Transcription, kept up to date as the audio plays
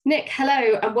Nick,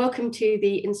 hello, and welcome to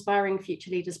the Inspiring Future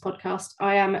Leaders podcast.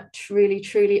 I am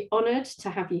truly honoured to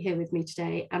have you here with me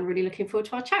today and really looking forward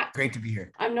to our chat. Great to be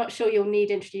here. I'm not sure you'll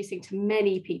need introducing to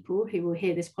many people who will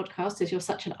hear this podcast, as you're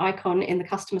such an icon in the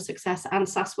customer success and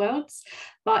SaaS worlds.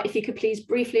 But if you could please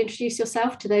briefly introduce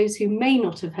yourself to those who may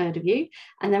not have heard of you,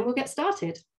 and then we'll get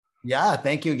started. Yeah,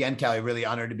 thank you again, Kelly. Really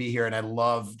honored to be here. And I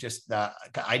love just the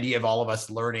idea of all of us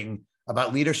learning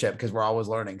about leadership because we're always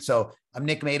learning. So I'm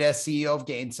Nick Maida, CEO of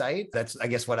Gainsight. That's, I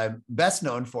guess, what I'm best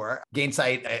known for.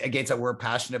 Gainsight, we're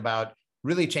passionate about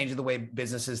really changing the way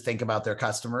businesses think about their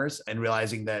customers and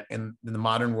realizing that in the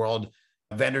modern world,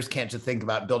 vendors can't just think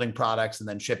about building products and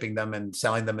then shipping them and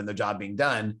selling them and the job being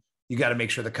done. You got to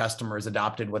make sure the customer has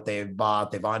adopted what they've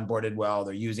bought, they've onboarded well,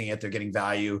 they're using it, they're getting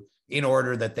value in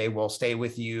order that they will stay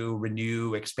with you,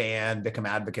 renew, expand, become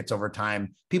advocates over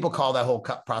time. People call that whole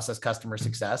process customer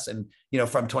success. And,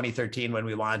 from 2013, when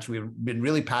we launched, we've been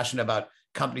really passionate about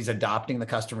companies adopting the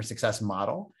customer success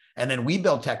model. And then we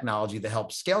build technology that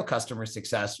helps scale customer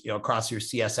success, across your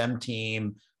CSM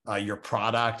team, your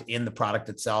product, in the product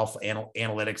itself,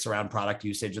 analytics around product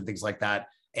usage and things like that.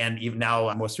 And even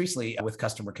now, most recently, with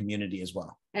customer community as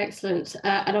well. Excellent.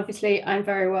 And obviously, I'm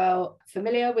very well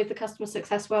familiar with the customer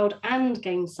success world and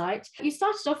Gainsight. You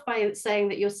started off by saying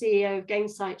that you're CEO of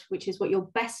Gainsight, which is what you're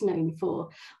best known for.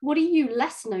 What are you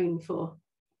less known for?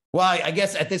 Well, I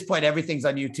guess at this point, everything's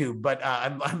on YouTube, but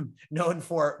I'm known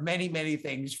for many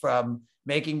things, from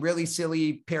making really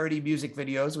silly parody music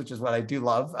videos, which is what I do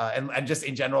love. And just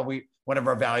in general, one of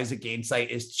our values at Gainsight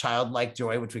is childlike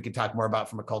joy, which we could talk more about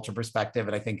from a culture perspective.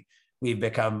 And I think we've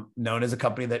become known as a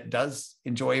company that does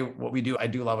enjoy what we do. I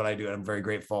do love what I do, and I'm very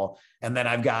grateful. And then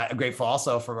I'm grateful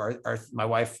also for my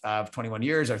wife of 21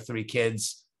 years, our 3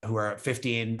 kids who are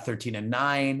 15, 13, and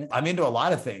 9. I'm into a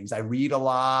lot of things. I read a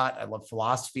lot. I love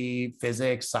philosophy,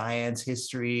 physics, science,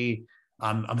 history.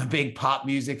 I'm a big pop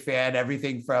music fan,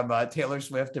 everything from Taylor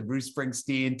Swift to Bruce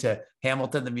Springsteen to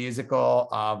Hamilton, the musical.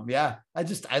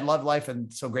 I love life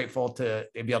and so grateful to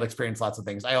be able to experience lots of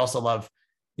things. I also love,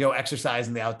 exercise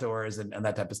in the outdoors and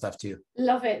that type of stuff too.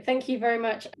 Love it. Thank you very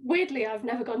much. Weirdly, I've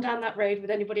never gone down that road with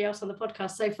anybody else on the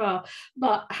podcast so far,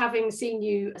 but having seen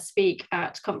you speak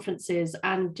at conferences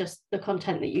and just the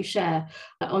content that you share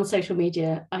on social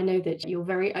media, I know that you're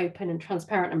very open and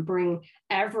transparent and bring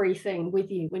everything with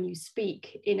you when you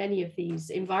speak in any of these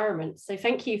environments. So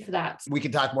thank you for that. We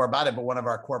can talk more about it, but one of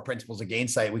our core principles at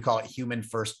Gainsight, we call it human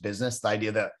first business. The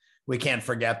idea that we can't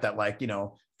forget that,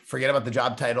 forget about the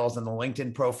job titles and the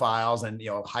LinkedIn profiles and,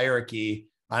 hierarchy.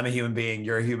 I'm a human being,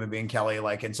 you're a human being, Kelly.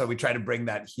 And so we try to bring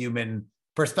that human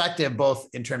perspective, both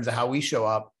in terms of how we show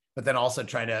up, but then also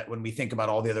trying to, when we think about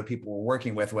all the other people we're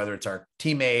working with, whether it's our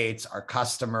teammates, our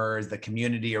customers, the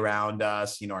community around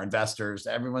us, our investors,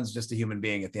 everyone's just a human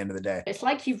being at the end of the day. It's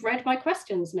like you've read my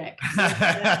questions, Nick.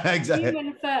 Exactly.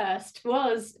 Human first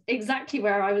was exactly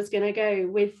where I was going to go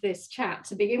with this chat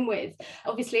to begin with.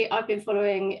 Obviously, I've been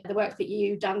following the work that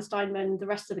you, Dan Steinman, the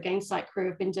rest of the Gainsight crew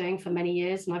have been doing for many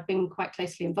years, and I've been quite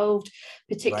closely involved,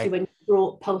 particularly when you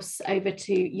brought Pulse over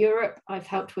to Europe. I've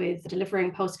helped with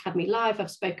delivering Pulse Academy Live.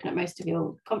 I've spoken at most of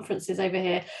your conferences over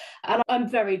here, and I'm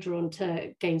very drawn to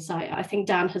Gainsight. I think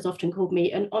Dan has often called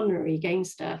me an honorary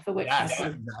Gainster, for which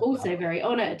I'm also very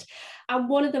honoured. And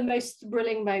one of the most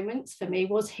thrilling moments for me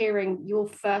was hearing your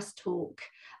first talk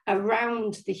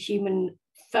around the human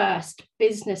first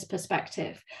business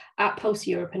perspective at Pulse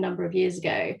Europe a number of years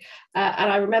ago.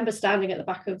 And I remember standing at the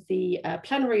back of the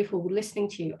plenary hall listening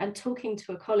to you and talking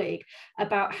to a colleague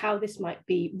about how this might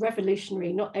be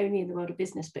revolutionary, not only in the world of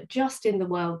business, but just in the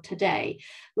world today,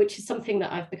 which is something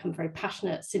that I've become very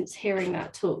passionate since hearing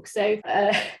that talk. So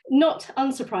not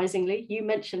unsurprisingly, you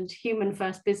mentioned human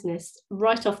first business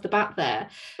right off the bat there.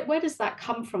 Where does that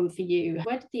come from for you?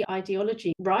 Where did the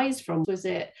ideology rise from? Was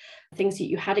it things that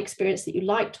you had experienced that you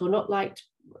liked or not liked?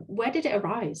 Where did it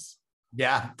arise?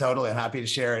 Yeah, totally. I'm happy to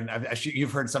share. And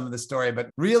you've heard some of the story, but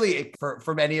really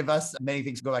for many of us, many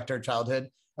things go back to our childhood.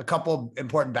 A couple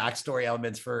important backstory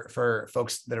elements for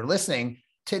folks that are listening.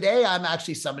 Today, I'm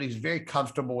actually somebody who's very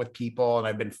comfortable with people, and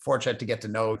I've been fortunate to get to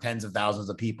know tens of thousands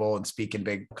of people and speak in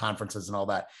big conferences and all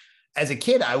that. As a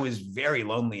kid, I was very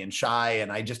lonely and shy,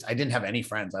 and I didn't have any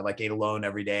friends. I ate alone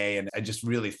every day, and I just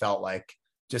really felt like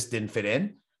just didn't fit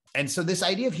in. And so this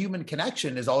idea of human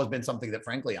connection has always been something that,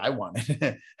 frankly, I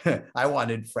wanted. I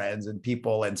wanted friends and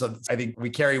people. And so I think we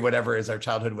carry whatever is our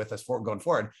childhood with us going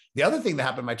forward. The other thing that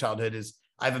happened in my childhood is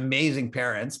I have amazing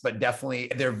parents, but definitely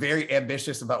they're very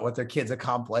ambitious about what their kids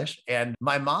accomplish. And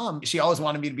my mom, she always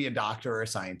wanted me to be a doctor or a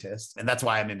scientist. And that's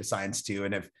why I'm into science too.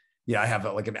 And if I have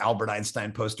like an Albert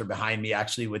Einstein poster behind me,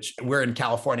 actually, which we're in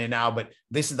California now, but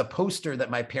this is the poster that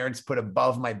my parents put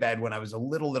above my bed when I was a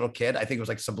little kid. I think it was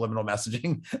like subliminal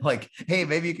messaging, like, hey,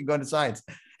 maybe you can go into science.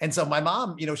 And so my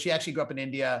mom, she actually grew up in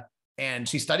India and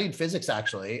she studied physics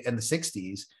actually in the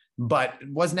 60s, but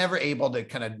was never able to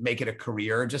kind of make it a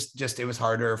career. Just it was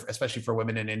harder, especially for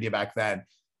women in India back then.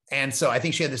 And so I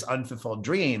think she had this unfulfilled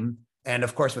dream. And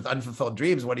of course, with unfulfilled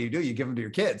dreams, what do? You give them to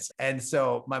your kids. And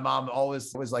so my mom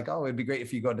always was like, oh, it'd be great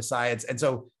if you go into science. And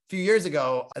so a few years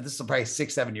ago, this is probably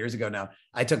 6-7 years ago now,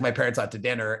 I took my parents out to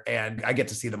dinner and I get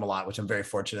to see them a lot, which I'm very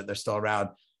fortunate they're still around.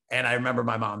 And I remember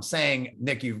my mom saying,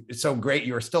 Nick, it's so great.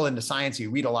 You were still into science. You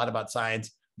read a lot about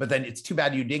science, but then it's too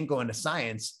bad you didn't go into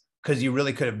science because you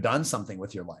really could have done something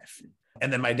with your life.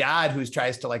 And then my dad, who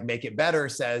tries to like make it better,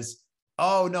 says,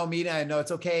 oh, no, Mina, no,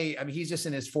 it's okay. I mean, he's just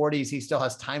in his 40s. He still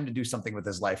has time to do something with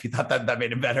his life. He thought that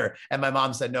made him better. And my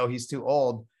mom said, no, he's too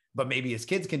old, but maybe his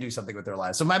kids can do something with their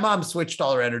lives. So my mom switched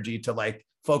all her energy to like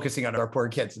focusing on our poor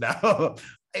kids now.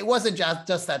 It wasn't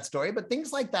just that story, but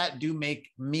things like that do make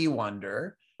me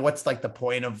wonder what's like the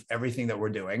point of everything that we're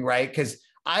doing, right? Because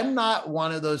I'm not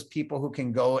one of those people who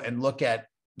can go and look at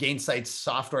Gainsight's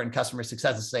software and customer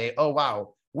success and say, oh,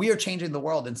 wow, we are changing the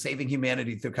world and saving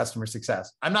humanity through customer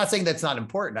success. I'm not saying that's not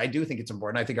important. I do think it's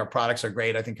important. I think our products are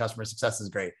great. I think customer success is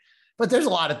great. But there's a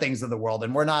lot of things in the world,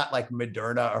 and we're not like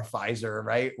Moderna or Pfizer,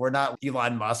 right? We're not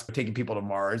Elon Musk taking people to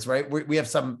Mars, right? We have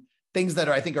some things that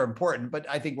I think are important, but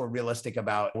I think we're realistic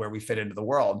about where we fit into the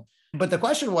world. But the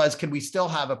question was, can we still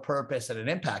have a purpose and an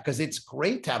impact? Because it's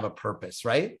great to have a purpose,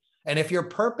 right? And if your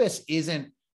purpose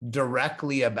isn't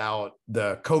directly about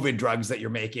the COVID drugs that you're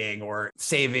making or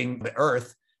saving the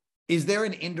earth, is there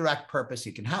an indirect purpose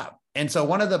you can have? And so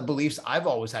one of the beliefs I've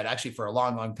always had, actually for a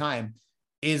long time,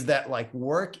 is that like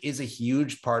work is a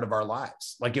huge part of our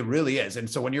lives. Like it really is. And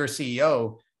so when you're a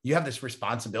CEO, you have this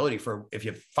responsibility for, if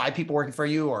you have 5 people working for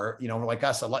you, or, like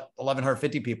us,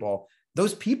 1,150 people,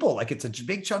 those people, like it's a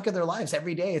big chunk of their lives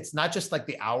every day. It's not just like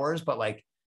the hours, but like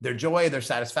their joy, their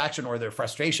satisfaction, or their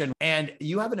frustration. And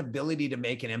you have an ability to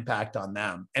make an impact on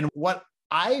them. And what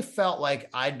I felt like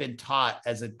I'd been taught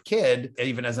as a kid,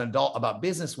 even as an adult, about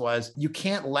business was you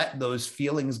can't let those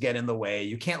feelings get in the way.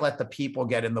 You can't let the people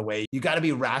get in the way. You got to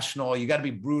be rational. You got to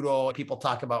be brutal. People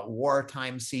talk about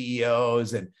wartime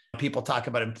CEOs, and people talk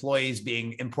about employees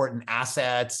being important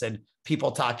assets, and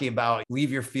people talking about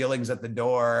leave your feelings at the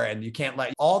door, and you can't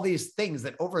let all these things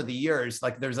that over the years,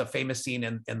 like there's a famous scene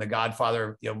in The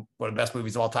Godfather, one of the best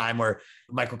movies of all time, where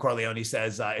Michael Corleone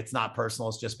says, it's not personal,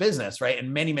 it's just business, right?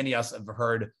 And many of us have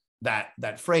heard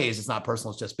that phrase, it's not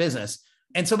personal, it's just business.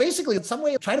 And so basically, in some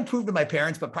way, I'm trying to prove to my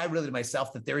parents, but probably really to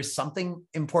myself, that there is something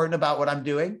important about what I'm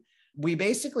doing. We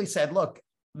basically said, look,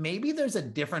 maybe there's a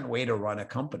different way to run a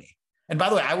company. And by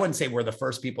the way, I wouldn't say we're the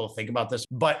first people to think about this,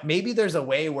 but maybe there's a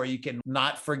way where you can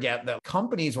not forget that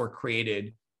companies were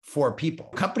created for people.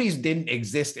 Companies didn't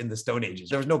exist in the Stone Ages.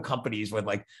 There was no companies when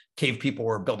like cave people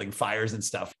were building fires and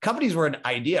stuff. Companies were an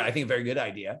idea, I think a very good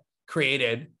idea,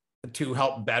 created to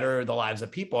help better the lives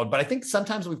of people. But I think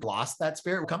sometimes we've lost that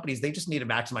spirit. Companies, they just need to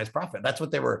maximize profit. That's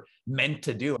what they were meant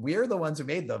to do. We're the ones who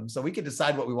made them, so we can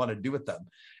decide what we want to do with them.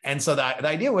 And so the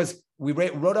idea was, we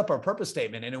wrote up our purpose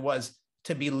statement, and it was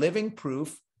to be living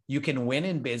proof you can win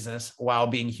in business while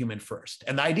being human first.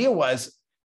 And the idea was,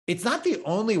 it's not the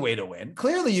only way to win.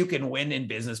 Clearly, you can win in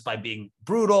business by being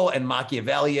brutal and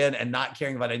Machiavellian and not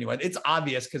caring about anyone. It's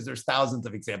obvious because there's thousands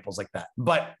of examples like that.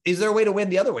 But is there a way to win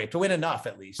the other way? To win enough,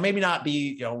 at least? Maybe not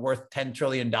be worth $10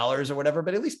 trillion or whatever,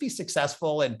 but at least be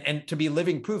successful and to be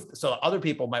living proof so other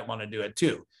people might want to do it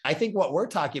too. I think what we're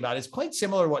talking about is quite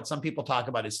similar to what some people talk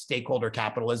about as stakeholder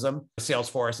capitalism.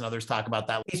 Salesforce and others talk about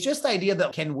that. It's just the idea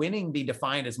that can winning be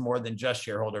defined as more than just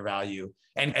shareholder value?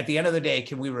 And at the end of the day,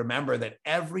 can we remember that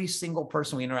every single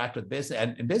person we interact with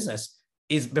in business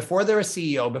is, before they're a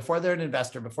CEO, before they're an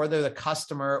investor, before they're the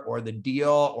customer or the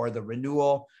deal or the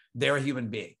renewal, they're a human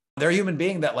being. They're a human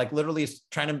being that like literally is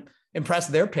trying to impress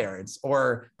their parents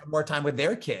or more time with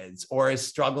their kids, or is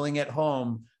struggling at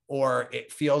home, or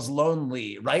it feels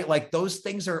lonely, right? Like those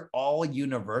things are all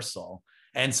universal.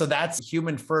 And so that's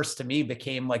human first to me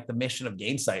became like the mission of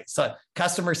Gainsight. So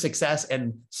customer success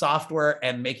and software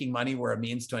and making money were a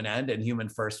means to an end, and human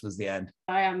first was the end.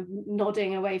 I am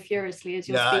nodding away furiously as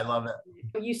you're speaking. I love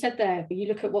it. You said there, you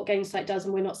look at what Gainsight does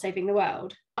and we're not saving the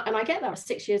world. And I get that.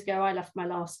 6 years ago, I left my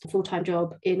last full-time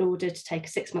job in order to take a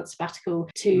 6-month sabbatical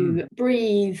to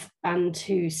breathe and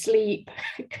to sleep,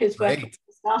 because working at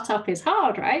a startup is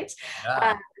hard, right?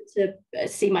 Yeah. To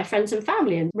see my friends and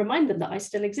family and remind them that I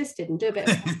still existed and do a bit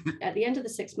of at the end of the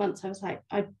 6 months, I was like,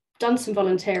 I done some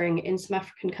volunteering in some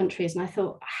African countries, and I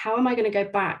thought, how am I going to go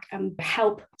back and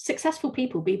help successful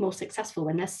people be more successful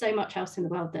when there's so much else in the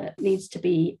world that needs to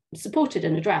be supported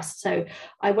and addressed? So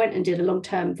I went and did a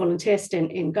long-term volunteer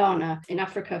stint in Ghana, in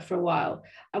Africa, for a while.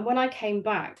 And when I came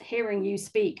back, hearing you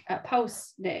speak at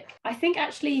Pulse, Nick, I think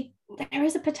actually there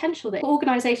is a potential that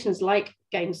organizations like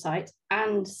Gainsight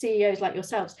and CEOs like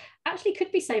yourselves actually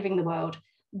could be saving the world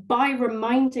by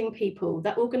reminding people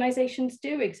that organizations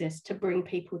do exist to bring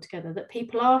people together, that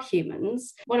people are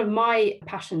humans. One of my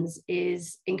passions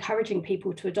is encouraging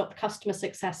people to adopt customer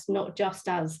success, not just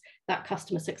as that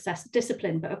customer success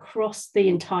discipline, but across the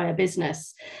entire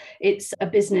business. It's a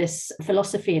business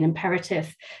philosophy and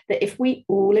imperative that if we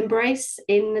all embrace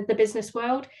in the business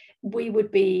world, we would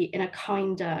be in a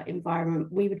kinder environment.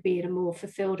 We would be in a more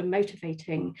fulfilled and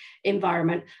motivating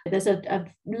environment. There's a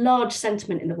large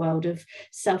sentiment in the world of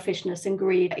selfishness and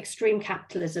greed, extreme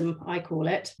capitalism, I call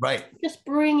it. Right. Just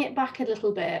bring it back a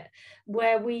little bit,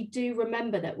 where we do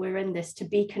remember that we're in this to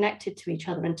be connected to each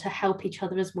other and to help each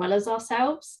other as well as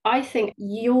ourselves. I think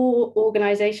your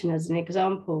organization, as an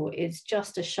example, is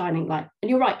just a shining light. And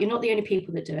you're right, you're not the only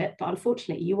people that do it, but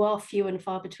unfortunately you are few and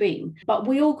far between. But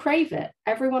we all crave it.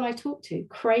 Everyone I talk to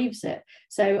craves it.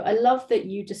 So I love that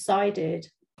you decided,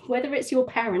 whether it's your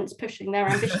parents pushing their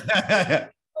ambition,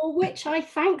 for which I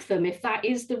thank them if that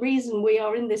is the reason we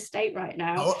are in this state right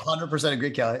now. Oh, 100%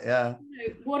 agree, Kelly. Yeah.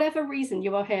 Whatever reason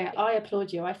you are here, I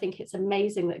applaud you. I think it's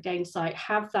amazing that Gainsight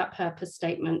have that purpose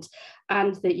statement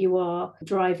and that you are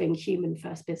driving human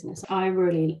first business. I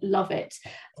really love it.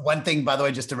 One thing, by the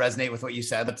way, just to resonate with what you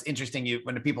said, that's interesting.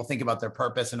 When people think about their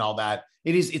purpose and all that,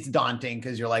 it's daunting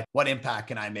because you're like, what impact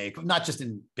can I make? Not just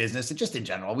in business, just in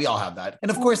general. We all have that. And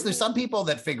of course, there's some people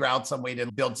that figure out some way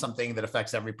to build something that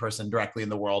affects every person directly in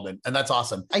the world. And that's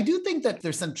awesome. I do think that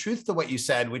there's some truth to what you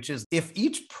said, which is if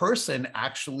each person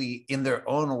actually in their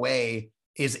own way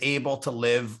is able to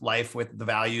live life with the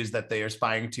values that they are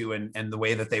aspiring to and the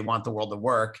way that they want the world to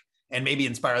work, and maybe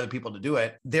inspire other people to do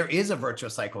it, there is a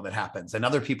virtuous cycle that happens and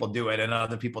other people do it and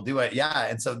other people do it. Yeah.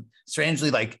 And so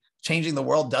strangely, like changing the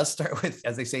world does start with,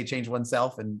 as they say, change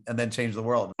oneself and then change the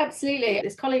world. Absolutely.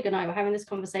 This colleague and I were having this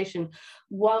conversation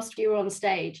whilst you were on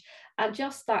stage. And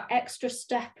just that extra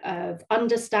step of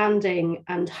understanding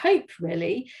and hope,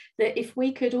 really, that if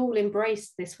we could all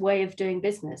embrace this way of doing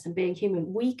business and being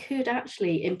human, we could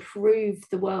actually improve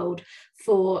the world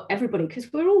for everybody,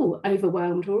 because we're all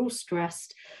overwhelmed, we're all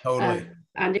stressed. Totally.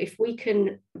 And if we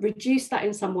can reduce that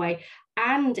in some way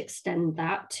and extend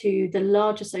that to the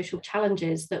larger social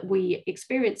challenges that we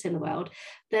experience in the world,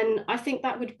 then I think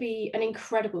that would be an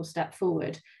incredible step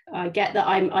forward. I get that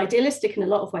I'm idealistic in a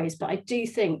lot of ways, but I do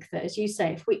think that, as you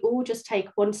say, if we all just take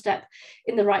one step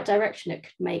in the right direction, it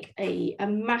could make a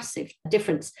massive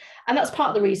difference. And that's part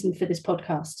of the reason for this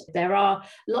podcast. There are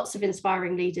lots of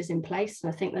inspiring leaders in place,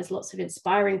 and I think there's lots of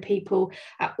inspiring people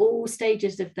at all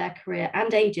stages of their career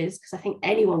and ages, because I think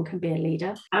anyone can be a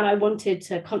leader. And I wanted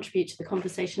to contribute to the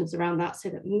conversations around that so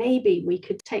that maybe we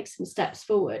could take some steps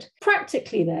forward.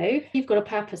 Practically, though, you've got a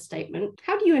purpose statement.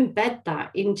 How do you embed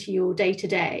that into your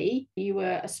day-to-day? You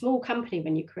were a small company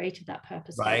when you created that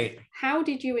purpose statement. How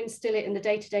did you instill it in the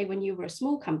day-to-day when you were a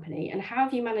small company, and how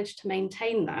have you managed to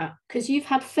maintain that? Because you've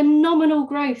had phenomenal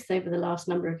growth over the last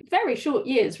number of very short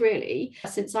years, really,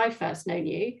 since I first known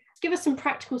you. Give us some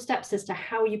practical steps as to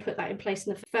how you put that in place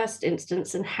in the first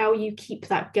instance and how you keep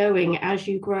that going as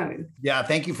you grow. Yeah,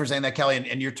 thank you for saying that, Kelly.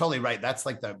 And you're totally right. That's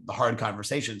like the hard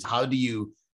conversations. How do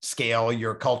you scale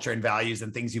your culture and values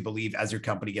and things you believe as your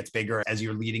company gets bigger, as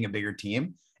you're leading a bigger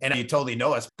team? And you totally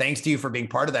know us. Thanks to you for being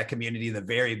part of that community in the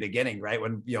very beginning, right?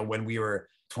 When we were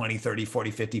 20, 30,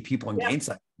 40, 50 people in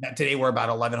Gainsight. Today we're about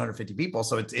 1,150 people.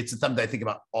 So it's something that I think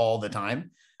about all the time.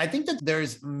 I think that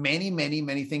there's many, many,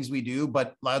 many things we do,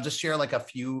 but I'll just share like a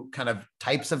few kind of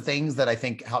types of things that I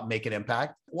think help make an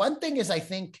impact. One thing is, I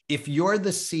think if you're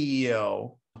the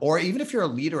CEO, or even if you're a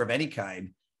leader of any kind,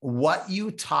 what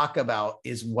you talk about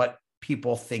is what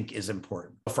people think is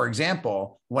important. For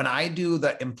example, when I do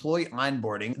the employee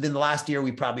onboarding, then the last year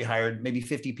we probably hired maybe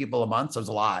 50 people a month. So it was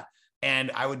a lot.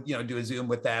 And I would, do a Zoom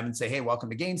with them and say, hey,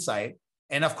 welcome to Gainsight.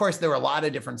 And of course, there were a lot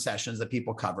of different sessions that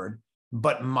people covered.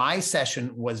 But my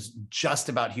session was just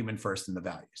about human first and the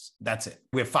values. That's it.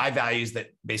 We have 5 values that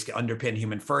basically underpin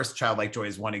human first. Childlike joy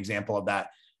is one example of that.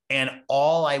 And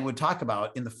all I would talk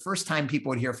about in the first time people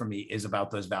would hear from me is about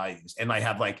those values. And I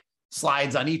have like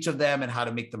slides on each of them and how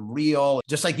to make them real.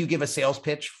 Just like you give a sales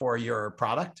pitch for your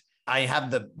product, I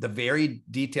have the very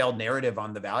detailed narrative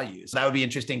on the values. That would be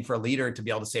interesting for a leader to be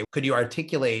able to say, could you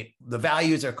articulate the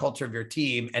values or culture of your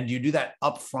team? And you do that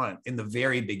upfront in the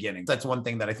very beginning. That's one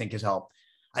thing that I think has helped.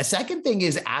 A second thing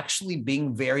is actually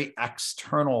being very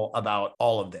external about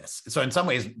all of this. So in some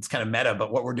ways, it's kind of meta,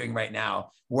 but what we're doing right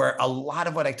now, where a lot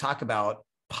of what I talk about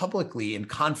publicly in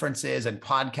conferences and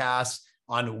podcasts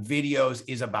on videos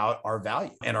is about our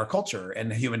value and our culture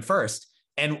and human first.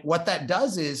 And what that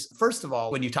does is, first of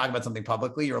all, when you talk about something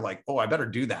publicly, you're like, oh, I better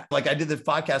do that. Like I did this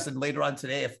podcast, and later on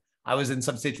today, if I was in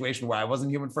some situation where I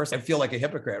wasn't human first, I feel like a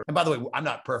hypocrite. And by the way, I'm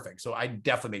not perfect, so I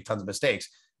definitely make tons of mistakes,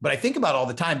 but I think about it all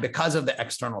the time because of the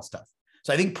external stuff.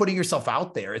 So I think putting yourself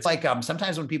out there, it's like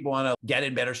sometimes when people want to get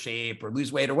in better shape or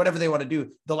lose weight or whatever they want to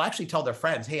do, they'll actually tell their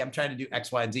friends, hey, I'm trying to do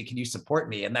X, Y, and Z. Can you support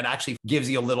me? And that actually gives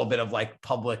you a little bit of like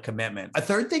public commitment. A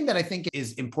third thing that I think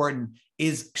is important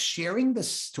is sharing the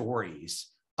stories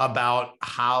about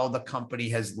how the company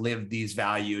has lived these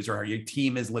values or how your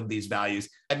team has lived these values.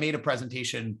 I made a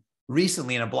presentation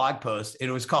recently in a blog post.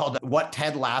 It was called What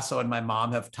Ted Lasso and My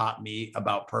Mom Have Taught Me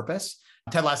About Purpose.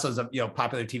 Ted Lasso is a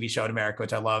popular TV show in America,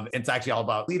 which I love. It's actually all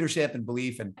about leadership and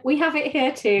belief. And we have it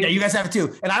here too. Yeah, you guys have it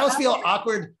too. And I always feel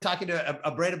awkward talking to a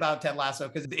Brit about Ted Lasso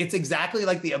because it's exactly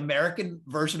like the American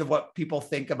version of what people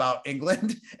think about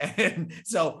England. And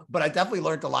so, but I definitely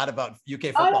learned a lot about UK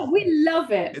football. Oh, we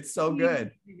love it. It's so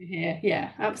good.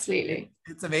 Yeah, absolutely.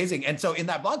 It's amazing. And so in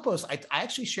that blog post, I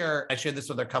actually share this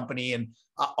with our company and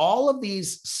all of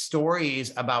these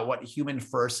stories about what human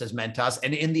first has meant to us.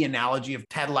 And in the analogy of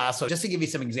Ted Lasso, just to give you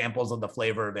some examples of the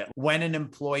flavor of it, when an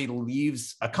employee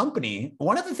leaves a company,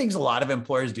 one of the things a lot of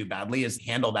employers do badly is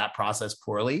handle that process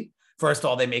poorly. First of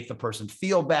all, they make the person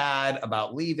feel bad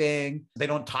about leaving. They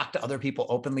don't talk to other people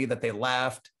openly that they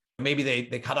left. Maybe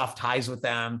they cut off ties with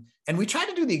them. And we try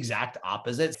to do the exact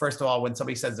opposite. First of all, when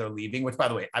somebody says they're leaving, which by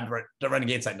the way, I've been running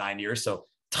Gainsight 9 years, so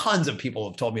tons of people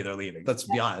have told me they're leaving. Let's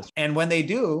be honest. And when they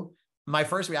do, my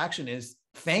first reaction is,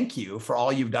 thank you for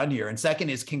all you've done here. And second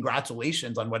is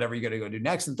congratulations on whatever you're going to go do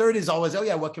next. And third is always, oh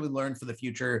yeah, what can we learn for the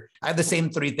future? I have the same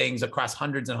three things across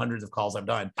hundreds and hundreds of calls I've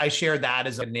done. I share that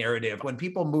as a narrative. When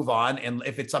people move on, and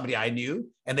if it's somebody I knew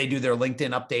and they do their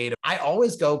LinkedIn update, I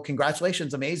always go,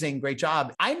 congratulations, amazing, great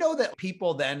job. I know that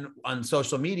people then on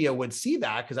social media would see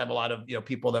that because I have a lot of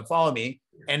people that follow me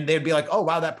and they'd be like, oh,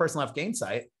 wow, that person left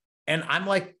Gainsight. And I'm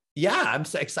like, yeah, I'm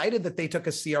so excited that they took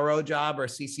a CRO job or a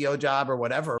CCO job or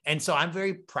whatever. And so I'm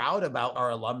very proud about our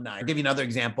alumni. I'll give you another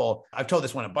example. I've told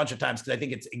this one a bunch of times because I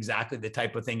think it's exactly the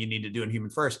type of thing you need to do in Human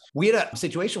First. We had a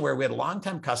situation where we had a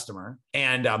longtime customer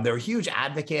and they were a huge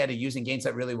advocate of using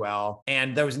Gainsight really well.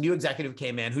 And there was a new executive who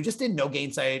came in who just didn't know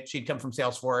Gainsight. She'd come from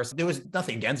Salesforce. There was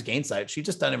nothing against Gainsight. She'd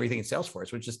just done everything in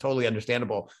Salesforce, which is totally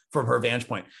understandable from her vantage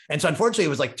point. And so unfortunately, it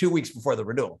was like 2 weeks before the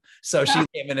renewal. So she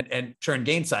came in and churned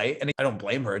Gainsight. And I don't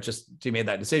blame her. Just she made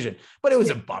that decision, but it was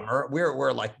a bummer.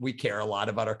 We're like, we care a lot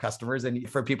about our customers. And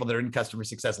for people that are in customer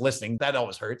success listening, that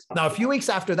always hurts. Now, a few weeks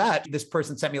after that, this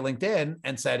person sent me LinkedIn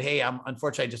and said, hey,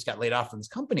 unfortunately, I just got laid off from this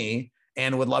company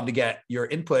and would love to get your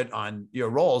input on your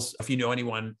roles if you know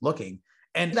anyone looking.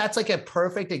 And that's like a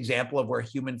perfect example of where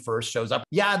human first shows up.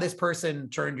 Yeah, this person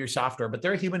turned your software, but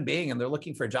they're a human being and they're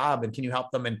looking for a job. And can you help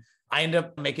them? And I ended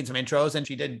up making some intros and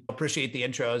she did appreciate the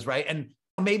intros, right? And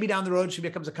maybe down the road, she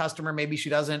becomes a customer. Maybe she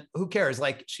doesn't. Who cares?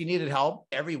 Like she needed help.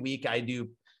 Every week I do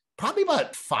probably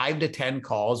about 5 to 10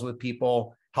 calls with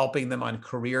people, helping them on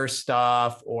career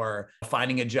stuff or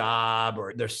finding a job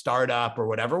or their startup or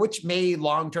whatever, which may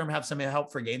long-term have some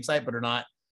help for Gainsight, but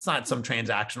it's not some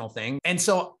transactional thing. And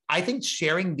so I think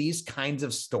sharing these kinds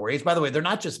of stories, by the way, they're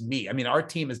not just me. I mean, our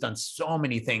team has done so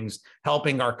many things,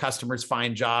 helping our customers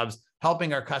find jobs,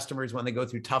 helping our customers when they go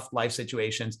through tough life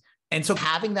situations. And so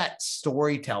having that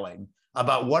storytelling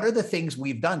about what are the things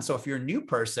we've done. So if you're a new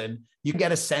person, you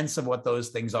get a sense of what those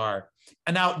things are.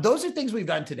 And now those are things we've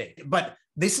done today, but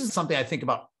this is something I think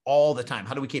about all the time.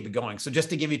 How do we keep it going? So just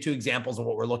to give you 2 examples of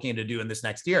what we're looking to do in this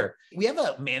next year, we have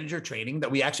a manager training that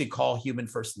we actually call Human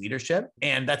First Leadership.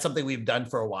 And that's something we've done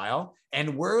for a while.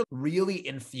 And we're really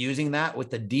infusing that with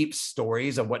the deep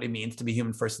stories of what it means to be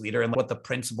human first leader and what the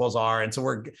principles are. And so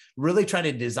we're really trying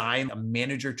to design a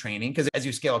manager training because as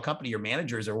you scale a company, your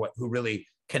managers are who really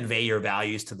convey your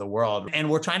values to the world. And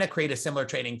we're trying to create a similar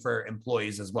training for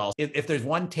employees as well. If there's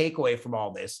one takeaway from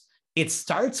all this, it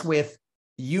starts with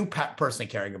you personally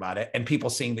caring about it and people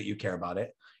seeing that you care about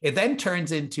it. It then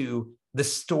turns into the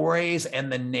stories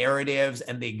and the narratives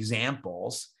and the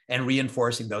examples and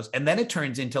reinforcing those. And then it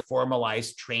turns into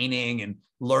formalized training and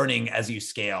learning as you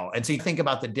scale. And so you think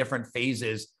about the different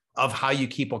phases of how you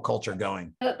keep a culture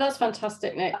going. That's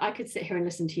fantastic, Nick. I could sit here and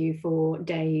listen to you for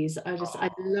days. I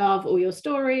love all your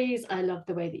stories. I love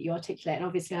the way that you articulate. And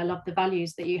obviously I love the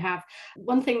values that you have.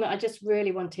 One thing that I just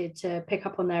really wanted to pick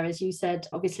up on there is you said,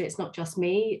 obviously it's not just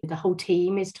me, the whole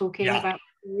team is talking about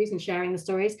stories and sharing the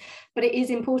stories, but it is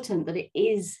important that it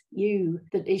is you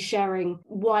that is sharing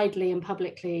widely and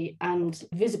publicly and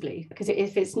visibly, because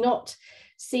if it's not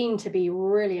seen to be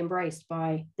really embraced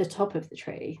by the top of the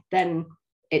tree, then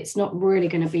it's not really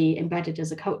going to be embedded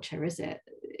as a culture, is it?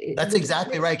 That's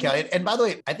exactly right, Kelly. And by the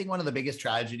way, I think one of the biggest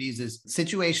tragedies is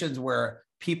situations where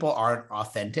people aren't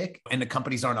authentic and the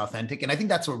companies aren't authentic. And I think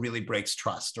that's what really breaks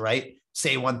trust, right?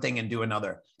 Say one thing and do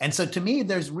another. And so to me,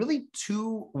 there's really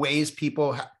two ways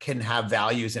people can have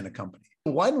values in a company.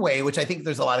 One way, which I think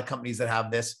there's a lot of companies that have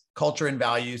this, culture and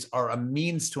values are a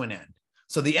means to an end.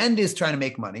 So the end is trying to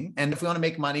make money. And if we want to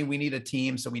make money, we need a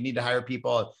team. So we need to hire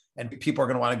people, and people are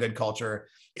going to want a good culture.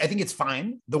 I think it's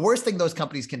fine. The worst thing those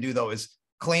companies can do, though, is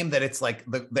claim that it's like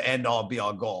the end all be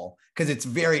all goal, because it's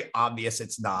very obvious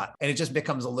it's not. And it just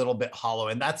becomes a little bit hollow.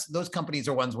 And those companies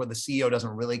are ones where the CEO doesn't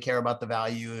really care about the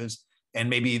values. And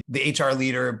maybe the HR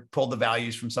leader pulled the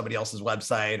values from somebody else's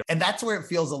website. And that's where it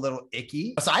feels a little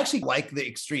icky. So I actually like the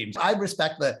extremes. I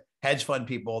respect the hedge fund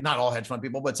people, not all hedge fund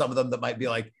people, but some of them that might be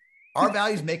like, our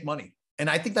values make money. And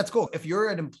I think that's cool. If you're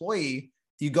an employee,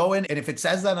 you go in, and if it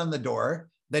says that on the door,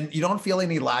 then you don't feel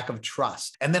any lack of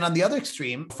trust. And then on the other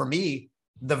extreme, for me,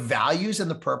 the values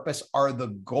and the purpose are the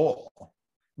goal.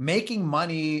 Making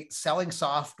money, selling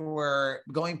software,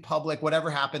 going public,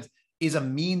 whatever happens, is a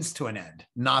means to an end,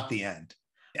 not the end.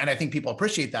 And I think people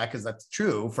appreciate that, because that's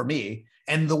true for me.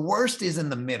 And the worst is in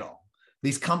the middle.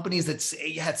 These companies that say,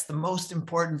 yeah, it's the most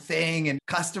important thing and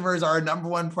customers are our number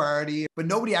one priority, but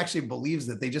nobody actually believes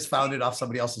that. They just found it off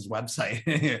somebody else's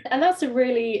website. And that's a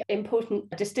really important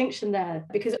distinction there,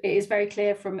 because it is very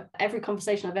clear from every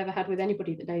conversation I've ever had with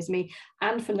anybody that knows me,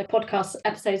 and from the podcast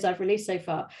episodes I've released so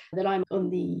far, that I'm on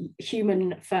the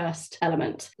human first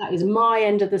element. That is my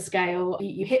end of the scale.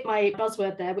 You hit my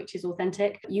buzzword there, which is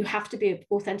authentic. You have to be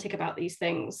authentic about these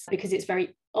things, because it's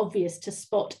very obvious to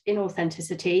spot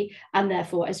inauthenticity, and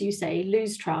therefore, as you say,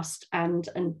 lose trust and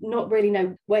not really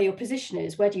know where your position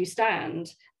is. Where do you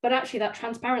stand? But actually that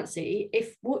transparency,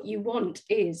 if what you want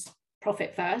is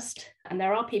profit first, and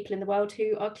there are people in the world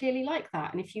who are clearly like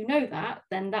that, and if you know that,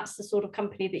 then that's the sort of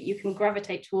company that you can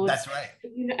gravitate towards. That's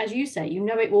right. As you say,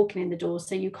 it walking in the door,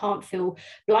 so you can't feel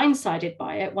blindsided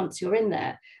by it once you're in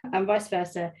there, and vice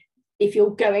versa. If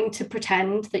you're going to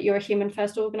pretend that you're a human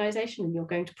first organization, and you're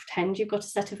going to pretend you've got a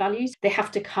set of values, they have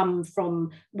to come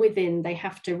from within. They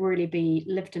have to really be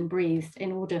lived and breathed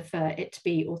in order for it to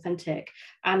be authentic,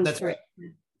 and for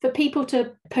people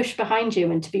to push behind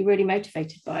you and to be really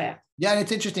motivated by it. Yeah, and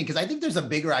it's interesting, because I think there's a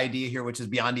bigger idea here, which is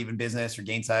beyond even business or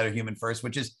Gainsight or human first,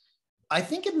 which is, I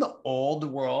think in the old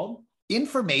world,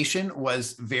 information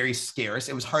was very scarce.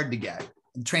 It was hard to get.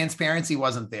 Transparency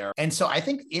wasn't there. And so I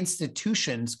think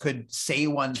institutions could say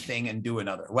one thing and do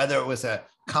another, whether it was a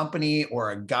company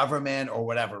or a government or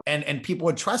whatever. And people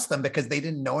would trust them because they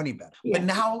didn't know any better. Yeah. But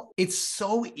now it's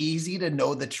so easy to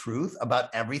know the truth about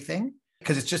everything,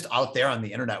 because it's just out there on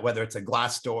the internet, whether it's a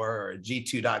Glassdoor or a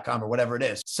G2.com or whatever it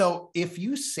is. So if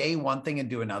you say one thing and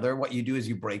do another, what you do is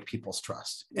you break people's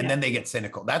trust, and then they get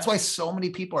cynical. That's why so many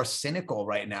people are cynical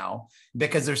right now,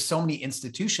 because there's so many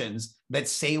institutions that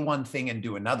say one thing and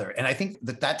do another. And I think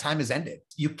that time has ended.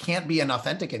 You can't be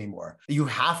inauthentic anymore. You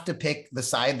have to pick the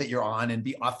side that you're on and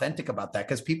be authentic about that,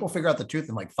 because people figure out the truth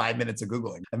in like 5 minutes of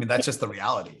Googling. I mean, that's just the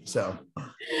reality. So,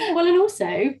 well, and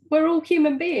also we're all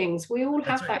human beings. We all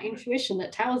have that intuition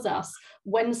that tells us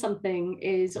when something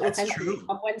is authentic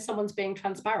and when someone's being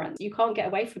transparent. You can't get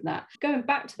away from that. Going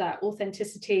back to that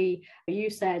authenticity, you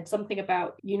said something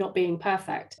about you not being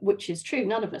perfect, which is true.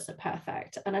 None of us are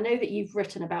perfect. And I know that you've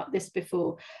written about this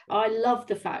before. I love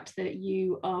the fact that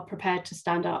you are prepared to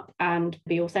stand up and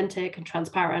be authentic and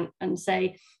transparent and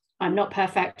say, I'm not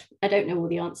perfect. I don't know all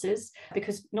the answers,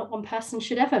 because not one person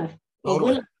should ever or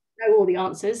will know all the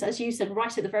answers. As you said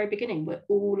right at the very beginning, we're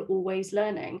all always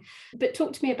learning. But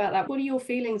talk to me about that. What are your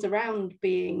feelings around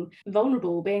being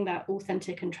vulnerable, being that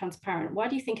authentic and transparent? Why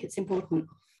do you think it's important?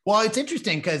 Well, it's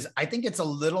interesting, because I think it's a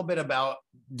little bit about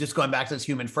just going back to this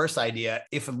human first idea.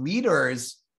 If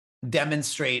leaders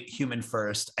demonstrate human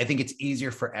first, I think it's easier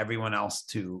for everyone else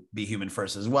to be human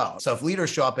first as well. So if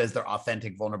leaders show up as their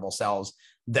authentic, vulnerable selves,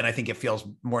 then I think it feels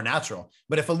more natural.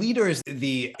 But if a leader is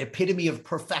the epitome of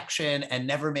perfection and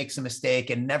never makes a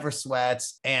mistake and never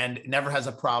sweats and never has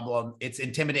a problem, it's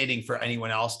intimidating for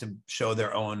anyone else to show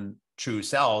their own true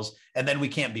selves. And then we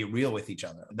can't be real with each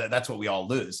other. That's what we all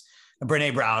lose.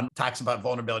 Brené Brown talks about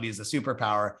vulnerability as a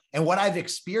superpower. And what I've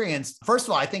experienced, first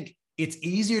of all, I think it's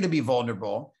easier to be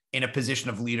vulnerable in a position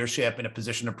of leadership, in a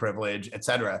position of privilege, et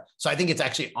cetera. So I think it's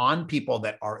actually on people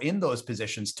that are in those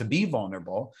positions to be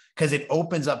vulnerable, because it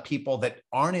opens up people that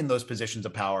aren't in those positions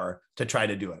of power to try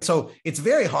to do it. So it's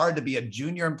very hard to be a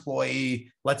junior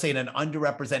employee, let's say in an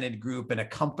underrepresented group in a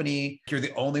company. You're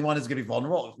the only one who's going to be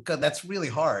vulnerable, because that's really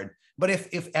hard. But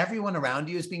if everyone around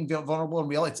you is being vulnerable and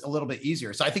real, it's a little bit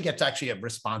easier. So I think it's actually a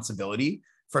responsibility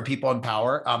for people in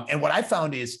power. And what I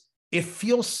found is it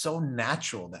feels so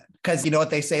natural then, because you know what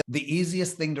they say, the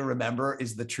easiest thing to remember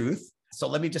is the truth. So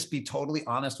let me just be totally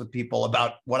honest with people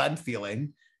about what I'm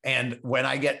feeling and when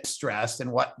I get stressed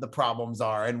and what the problems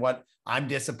are and what I'm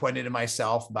disappointed in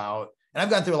myself about. And I've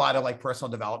gone through a lot of like personal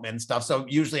development and stuff. So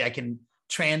usually I can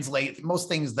translate most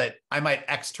things that I might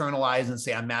externalize and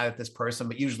say, I'm mad at this person,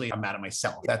 but usually I'm mad at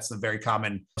myself. That's the very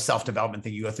common self-development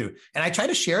thing you go through. And I try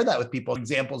to share that with people.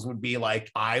 Examples would be like,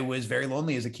 I was very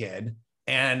lonely as a kid,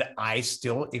 and I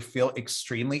still feel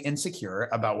extremely insecure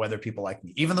about whether people like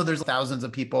me. Even though there's thousands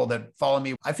of people that follow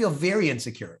me, I feel very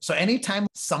insecure. So anytime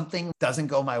something doesn't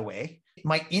go my way,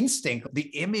 my instinct, the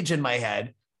image in my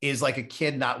head is like a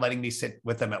kid not letting me sit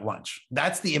with them at lunch.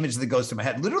 That's the image that goes to my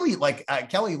head. Literally, like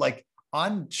Kelly, like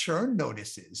on churn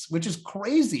notices, which is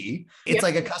crazy. It's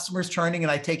like a customer's churning and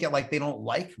I take it like they don't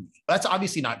like me. That's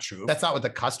obviously not true. That's not what the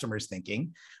customer's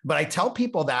thinking. But I tell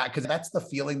people that because that's the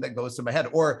feeling that goes to my head.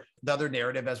 Or the other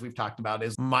narrative, as we've talked about,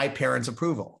 is my parents'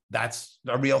 approval. That's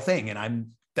a real thing. And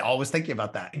I'm always thinking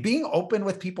about that. Being open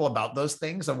with people about those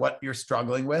things and what you're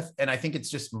struggling with. And I think it's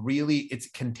just really, it's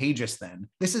contagious then.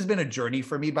 This has been a journey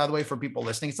for me, by the way, for people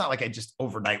listening. It's not like I just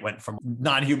overnight went from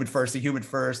non-human first to human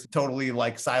first, totally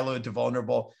like siloed to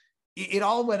vulnerable. It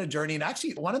all went a journey. And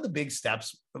actually one of the big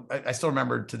steps, I still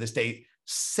remember to this day,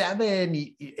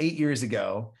 8 years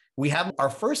ago, we had our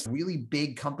first really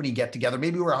big company get together.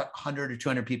 Maybe we were 100 or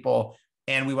 200 people.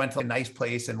 And we went to a nice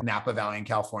place in Napa Valley in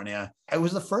California. It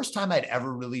was the first time I'd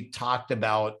ever really talked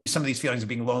about some of these feelings of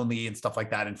being lonely and stuff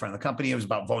like that in front of the company. It was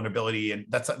about vulnerability. And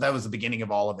that was the beginning of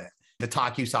all of it. The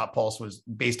talk you saw at Pulse was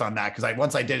based on that. Because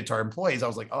once I did it to our employees, I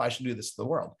was like, oh, I should do this to the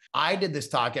world. I did this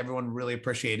talk. Everyone really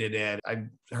appreciated it. I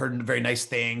heard very nice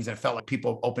things and it felt like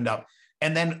people opened up.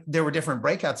 And then there were different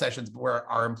breakout sessions where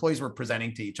our employees were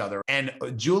presenting to each other. And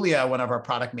Julia, one of our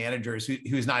product managers,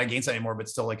 who's not against it anymore, but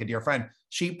still like a dear friend,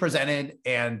 she presented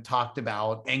and talked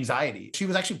about anxiety. She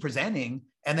was actually presenting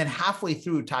and then halfway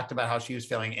through talked about how she was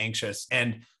feeling anxious.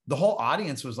 And the whole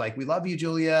audience was like, we love you,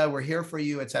 Julia. We're here for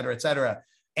you, et cetera, et cetera.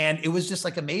 And it was just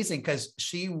like amazing because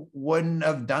she wouldn't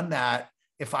have done that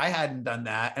if I hadn't done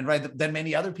that. And then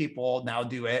many other people now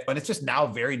do it. And it's just now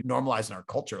very normalized in our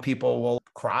culture. People will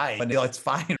cry and it's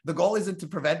fine. The goal isn't to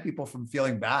prevent people from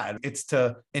feeling bad. It's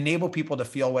to enable people to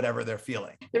feel whatever they're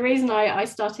feeling. The reason I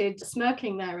started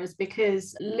smirking there is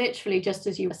because literally just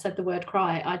as you said the word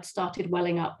cry, I'd started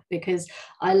welling up because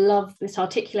I love this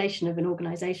articulation of an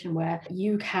organization where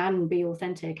you can be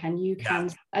authentic and you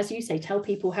can, as you say, tell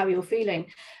people how you're feeling.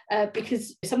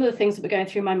 Because some of the things that were going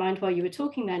through my mind while you were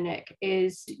talking there, Nick,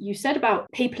 is you said about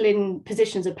people in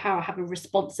positions of power have a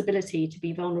responsibility to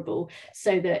be vulnerable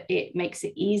so that it makes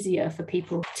it easier for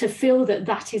people to feel that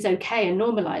that is okay and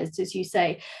normalized, as you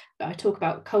say. I talk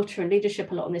about culture and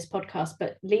leadership a lot on this podcast,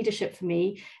 but leadership for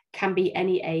me can be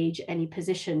any age, any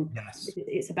position. Yes.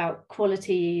 It's about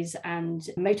qualities and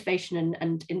motivation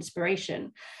and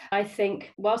inspiration. I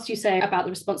think whilst you say about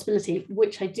the responsibility,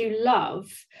 which I do love,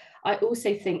 I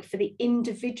also think for the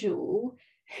individual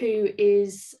who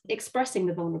is expressing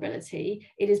the vulnerability,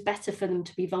 it is better for them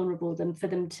to be vulnerable than for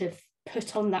them to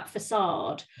put on that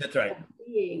facade. That's right. Of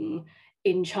being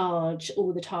in charge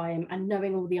all the time and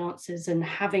knowing all the answers and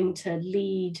having to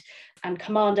lead and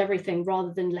command everything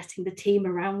rather than letting the team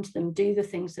around them do the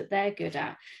things that they're good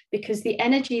at. Because the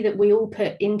energy that we all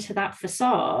put into that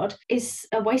facade is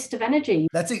a waste of energy.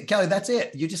 That's it, Kelly. That's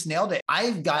it. You just nailed it.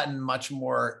 I've gotten much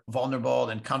more vulnerable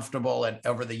and comfortable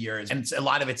over the years. And a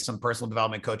lot of it's some personal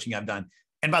development coaching I've done.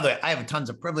 And by the way, I have tons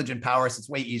of privilege and power, so it's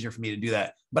way easier for me to do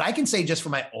that. But I can say just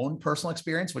from my own personal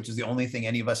experience, which is the only thing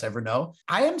any of us ever know,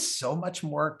 I am so much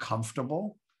more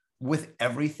comfortable with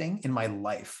everything in my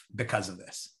life because of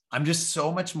this. I'm just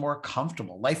so much more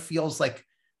comfortable. Life feels like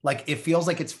it feels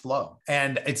like it's flow.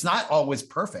 And it's not always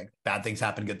perfect. Bad things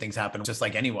happen, good things happen, just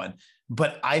like anyone.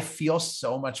 But I feel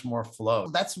so much more flow.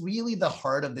 That's really the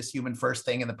heart of this human first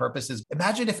thing. And the purpose is,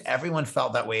 imagine if everyone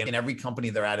felt that way in every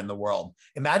company they're at in the world.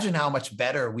 Imagine how much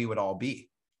better we would all be.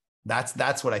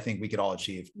 That's what I think we could all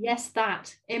achieve. Yes,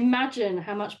 that. Imagine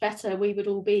how much better we would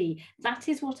all be. That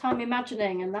is what I'm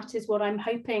imagining. And that is what I'm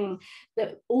hoping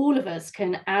that all of us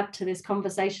can add to this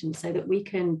conversation so that we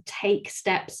can take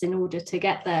steps in order to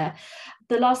get there.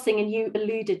 The last thing, and you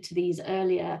alluded to these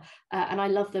earlier, and I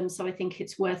love them, so I think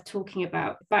it's worth talking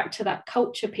about. Back to that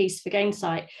culture piece for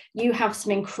Gainsight, you have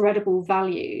some incredible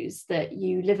values that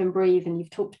you live and breathe, and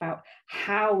you've talked about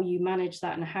how you manage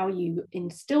that and how you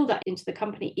instill that into the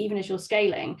company, even as you're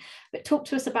scaling. But talk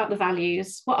to us about the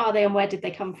values. What are they and where did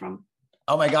they come from?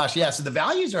 Oh my gosh. Yeah. So the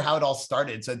values are how it all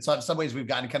started. So in some ways we've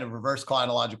gotten kind of reverse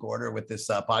chronological order with this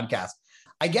podcast.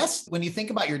 I guess when you think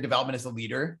about your development as a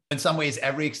leader, in some ways,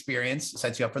 every experience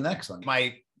sets you up for the next one.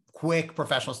 My quick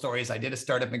professional stories, I did a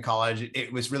startup in college.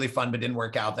 It was really fun, but didn't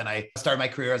work out. Then I started my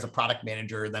career as a product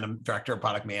manager, then a director of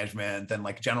product management, then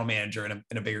like general manager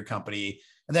in a bigger company.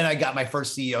 And then I got my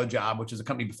first CEO job, which was a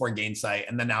company before Gainsight.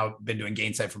 And then now I've been doing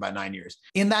Gainsight for about 9 years.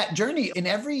 In that journey, in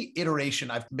every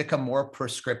iteration, I've become more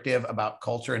prescriptive about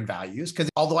culture and values. Because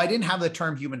although I didn't have the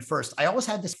term human first, I always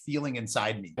had this feeling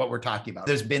inside me, what we're talking about.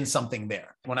 There's been something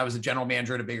there. When I was a general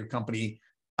manager at a bigger company,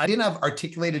 I didn't have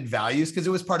articulated values because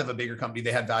it was part of a bigger company.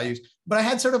 They had values, but I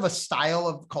had sort of a style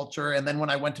of culture. And then when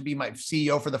I went to be my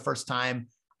CEO for the first time,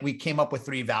 we came up with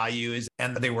 3 values,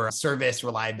 and they were service,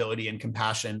 reliability, and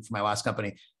compassion for my last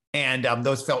company. And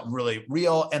those felt really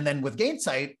real. And then with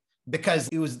Gainsight, because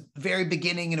it was very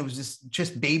beginning and it was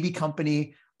just baby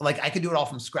company, like I could do it all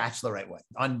from scratch the right way.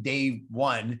 On day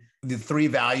one, the 3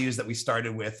 values that we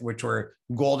started with, which were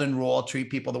golden rule,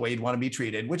 treat people the way you'd want to be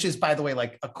treated, which is, by the way,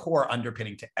 like a core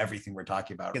underpinning to everything we're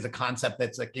talking about. It's a concept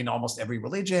that's like in almost every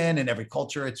religion and every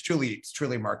culture. It's truly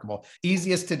remarkable.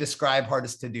 Easiest to describe,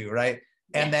 hardest to do, right?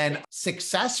 And then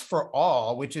success for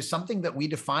all, which is something that we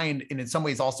defined and in some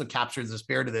ways also captures the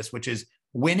spirit of this, which is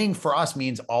winning for us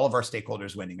means all of our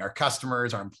stakeholders winning, our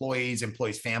customers, our employees,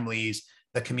 families,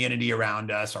 the community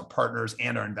around us, our partners,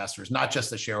 and our investors, not just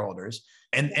the shareholders.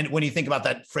 And when you think about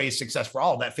that phrase, success for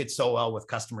all, that fits so well with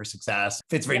customer success,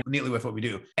 fits very neatly with what we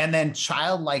do. And then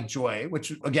childlike joy,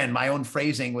 which again, my own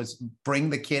phrasing was bring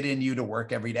the kid in you to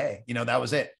work every day. You know, that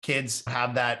was it. Kids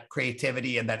have that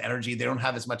creativity and that energy. They don't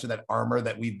have as much of that armor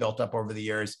that we've built up over the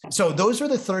years. So those are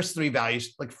the first 3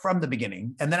 values, like from the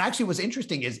beginning. And then actually what's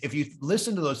interesting is if you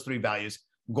listen to those 3 values,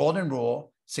 golden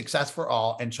rule, success for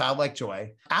all, and childlike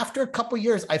joy, after a couple of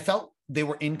years, I felt they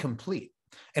were incomplete.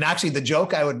 And actually, the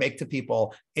joke I would make to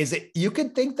people is that you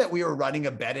could think that we were running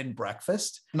a bed and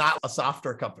breakfast, not a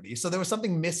software company. So there was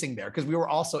something missing there because we were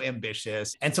also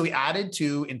ambitious. And so we added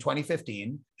to, in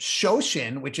 2015,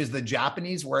 Shoshin, which is the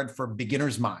Japanese word for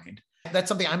beginner's mind. That's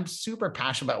something I'm super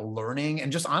passionate about learning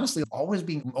and just honestly always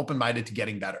being open-minded to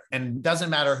getting better. And it doesn't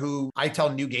matter who I tell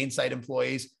new Gainsight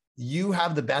employees, you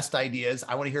have the best ideas.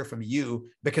 I want to hear from you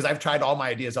because I've tried all my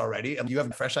ideas already and you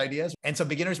have fresh ideas. And so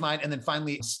beginner's mind. And then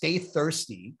finally, stay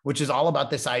thirsty, which is all about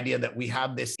this idea that we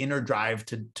have this inner drive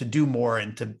to do more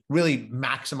and to really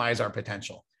maximize our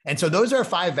potential. And so those are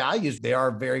 5 values. They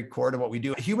are very core to what we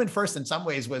do. Human first in some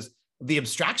ways was the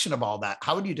abstraction of all that.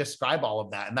 How would you describe all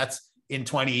of that? And that's in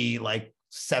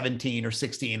 2017 or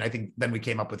 16, I think then we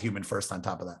came up with human first on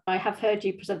top of that. I have heard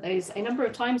you present those a number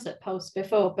of times at Pulse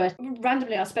before, but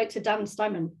randomly I spoke to Dan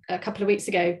Steinman a couple of weeks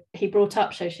ago. He brought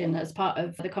up Shoshin as part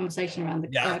of the conversation around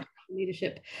the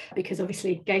leadership, because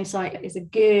obviously Gainsight is a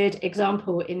good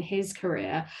example in his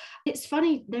career. It's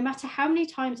funny, no matter how many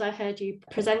times I heard you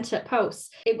present at Pulse,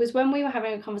 it was when we were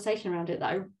having a conversation around it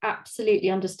that I absolutely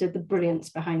understood the brilliance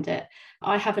behind it.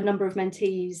 I have a number of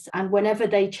mentees, and whenever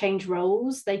they change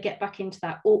roles, they get back into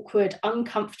that awkward,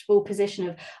 uncomfortable position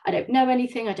of, I don't know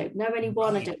anything, I don't know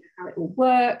anyone, I don't know how it all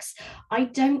works. I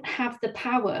don't have the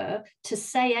power to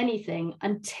say anything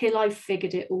until I've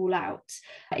figured it all out,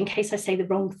 in case I say the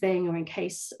wrong thing or in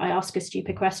case I ask a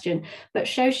stupid question. But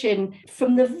Shoshin,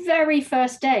 from the very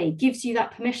first day, gives you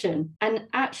that permission and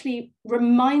actually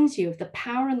reminds you of the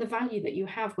power and the value that you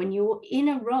have when you're in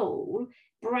a role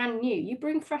brand new. You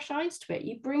bring fresh eyes to it,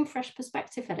 you bring fresh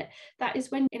perspective at it. That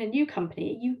is when in a new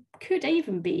company you could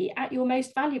even be at your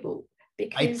most valuable.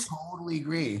 Because I totally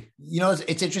agree. You know,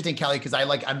 it's interesting, Kelly, because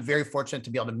I'm very fortunate to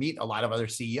be able to meet a lot of other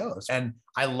CEOs and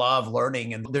I love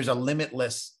learning. And there's a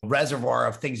limitless reservoir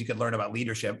of things you could learn about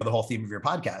leadership, the whole theme of your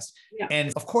podcast. Yeah.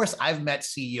 And of course, I've met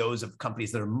CEOs of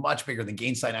companies that are much bigger than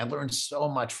Gainsight. And I learned so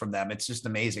much from them. It's just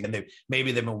amazing. And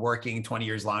maybe they've been working 20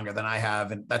 years longer than I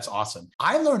have. And that's awesome.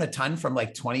 I learned a ton from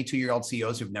like 22-year-old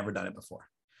CEOs who've never done it before.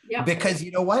 Yeah. Because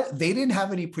you know what? They didn't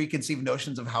have any preconceived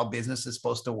notions of how business is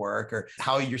supposed to work or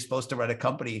how you're supposed to run a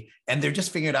company. And they're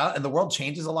just figuring it out. And the world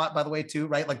changes a lot, by the way, too,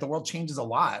 right? Like the world changes a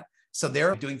lot. So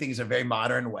they're doing things in a very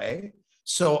modern way.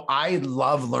 So I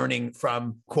love learning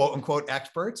from quote unquote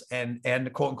experts and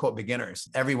quote unquote beginners.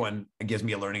 Everyone gives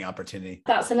me a learning opportunity.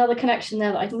 That's another connection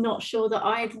there that I'm not sure that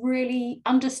I'd really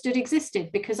understood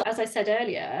existed, because as I said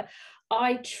earlier,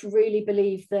 I truly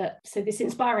believe that, so this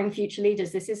Inspiring Future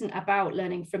Leaders, this isn't about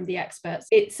learning from the experts.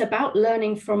 It's about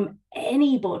learning from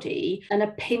anybody, an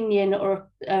opinion or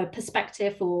a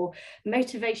perspective or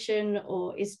motivation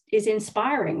or is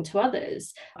inspiring to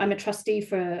others. I'm a trustee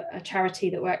for a charity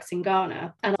that works in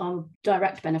Ghana, and our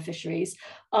direct beneficiaries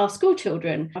are school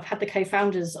children. I've had the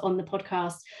co-founders on the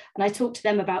podcast, and I talk to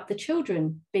them about the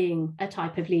children being a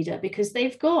type of leader because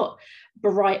they've got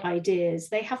bright ideas.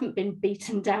 They haven't been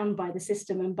beaten down by the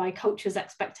system and by culture's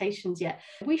expectations yet.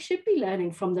 We should be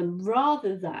learning from them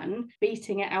rather than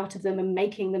beating it out of them and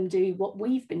making them do what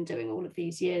we've been doing all of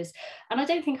these years. And I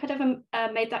don't think I'd ever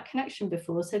made that connection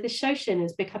before. So this Shoshin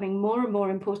is becoming more and more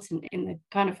important in the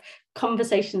kind of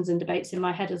conversations and debates in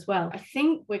my head as well. I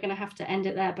think we're going to have to end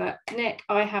it there, but Nick,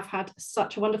 I have had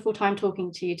such a wonderful time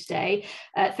talking to you today.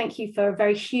 Thank you for a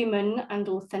very human and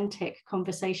authentic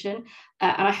conversation.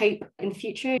 And I hope in the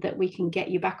future that we can get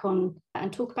you back on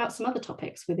and talk about some other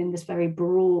topics within this very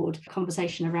broad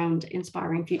conversation around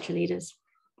inspiring future leaders.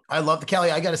 I love the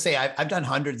Kelly. I got to say, I've done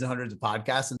hundreds and hundreds of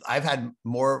podcasts, and I've had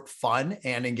more fun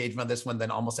and engagement on this one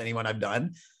than almost anyone I've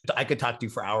done. I could talk to you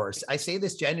for hours. I say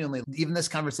this genuinely, even this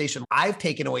conversation, I've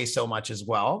taken away so much as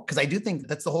well, because I do think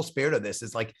that's the whole spirit of this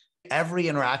is like every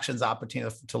interaction's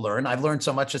opportunity to learn. I've learned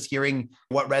so much just hearing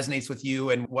what resonates with you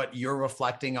and what you're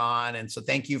reflecting on. And so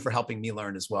thank you for helping me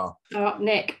learn as well. Oh,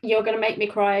 Nick, you're going to make me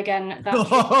cry again. That's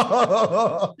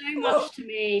so much to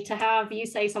me to have you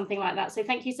say something like that. So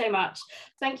thank you so much.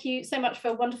 Thank you so much for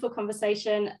a wonderful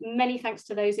conversation. Many thanks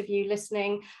to those of you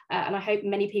listening. And I hope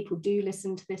many people do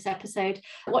listen to this episode.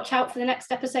 Watch out for the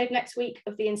next episode next week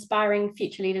of the Inspiring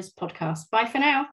Future Leaders podcast. Bye for now.